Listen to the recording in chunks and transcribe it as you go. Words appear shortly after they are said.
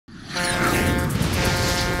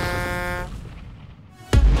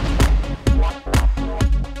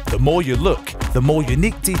more you look, the more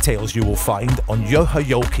unique details you will find on Juha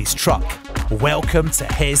Jolkki's truck. Welcome to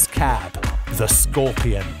his cab, the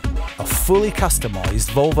Scorpion, a fully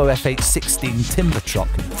customised Volvo FH16 timber truck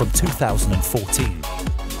from 2014.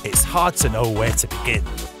 It's hard to know where to begin.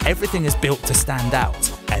 Everything is built to stand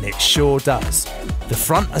out, and it sure does. The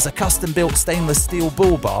front has a custom-built stainless steel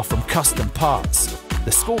bull bar from Custom Parts.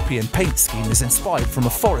 The Scorpion paint scheme is inspired from a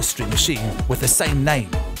forestry machine with the same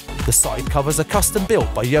name. The side covers are custom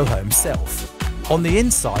built by Juha himself. On the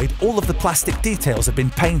inside, all of the plastic details have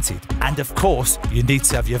been painted, and of course, you need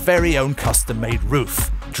to have your very own custom-made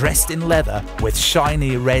roof, dressed in leather with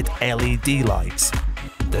shiny red LED lights.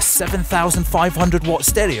 The 7,500 watt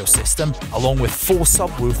stereo system, along with 4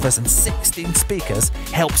 subwoofers and 16 speakers,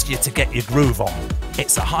 helps you to get your groove on.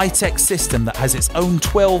 It's a high-tech system that has its own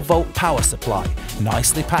 12-volt power supply,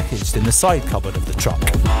 nicely packaged in the side cupboard of the truck.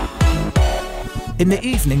 In the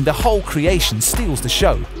evening, the whole creation steals the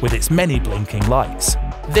show with its many blinking lights.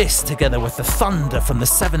 This, together with the thunder from the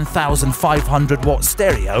 7,500 watt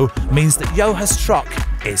stereo, means that Juha's truck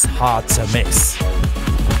is hard to miss.